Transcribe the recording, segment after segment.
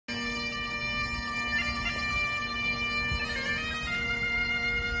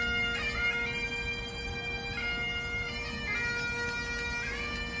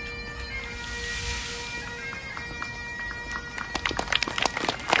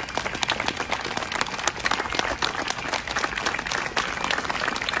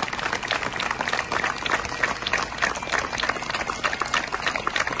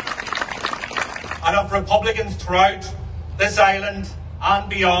Republicans throughout this island and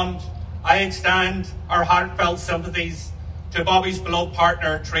beyond, I extend our heartfelt sympathies to Bobby's beloved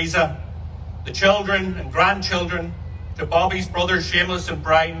partner, Teresa, the children and grandchildren, to Bobby's brothers, Seamus and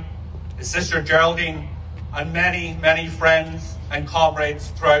Brian, his sister Geraldine, and many, many friends and comrades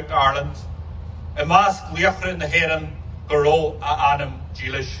throughout Ireland. Imasc liachra na héireann go raibh a anam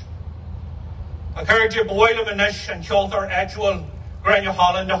dílis. A chuirde bóile manis an ceoltar eitiúil Gráinne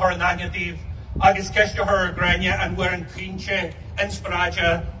Holland a thar an agnadíh agus ceiste thar Gráinne an bhuir an cínte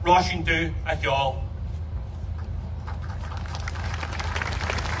inspiraide ráisiún dú a cheol.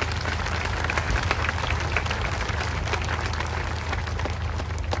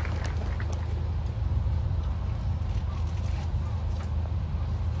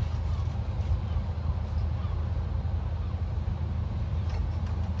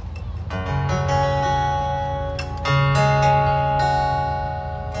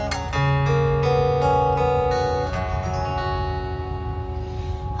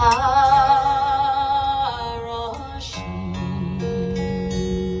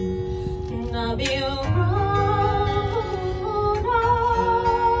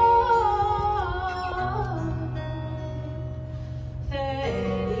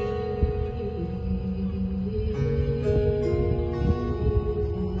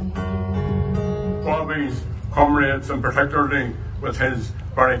 Bobby's comrades, and particularly with his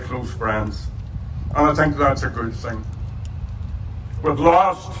very close friends. And I think that's a good thing. We've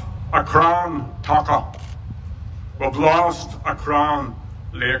lost a crown Taka. We've lost a crown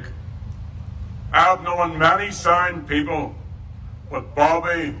Lake. I've known many sound people, but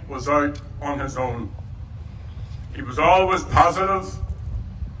Bobby was out on his own. He was always positive.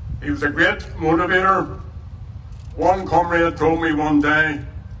 He was a great motivator. One comrade told me one day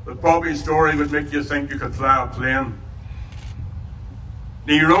that Bobby Storey would make you think you could fly a plane.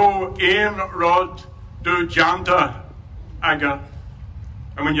 Ní raibh aon rud dú janta aga.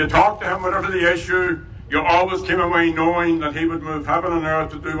 And when you talk to him, whatever the issue, you always came away knowing that he would move heaven and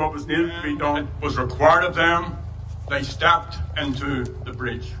earth to do what was needed to be done. It was required of them. They stepped into the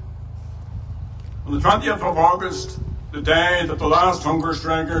breach. On the 20th of August, the day that the last hunger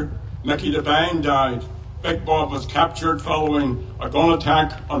striker, Mickey Devine, died, Big Bob was captured following a gun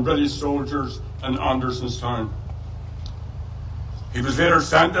attack on British soldiers in Andersonstown. He was later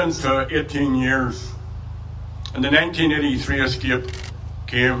sentenced to 18 years, and the 1983 escape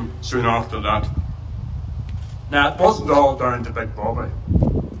came soon after that. Now, it wasn't all down to Big Bobby.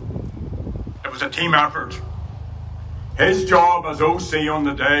 It was a team effort. His job as OC on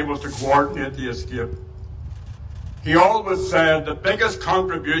the day was to coordinate the escape. He always said the biggest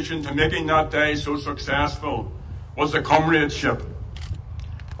contribution to making that day so successful was the comradeship.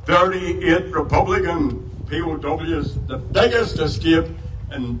 38 Republican POWs, the biggest escape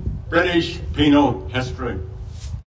in British penal history.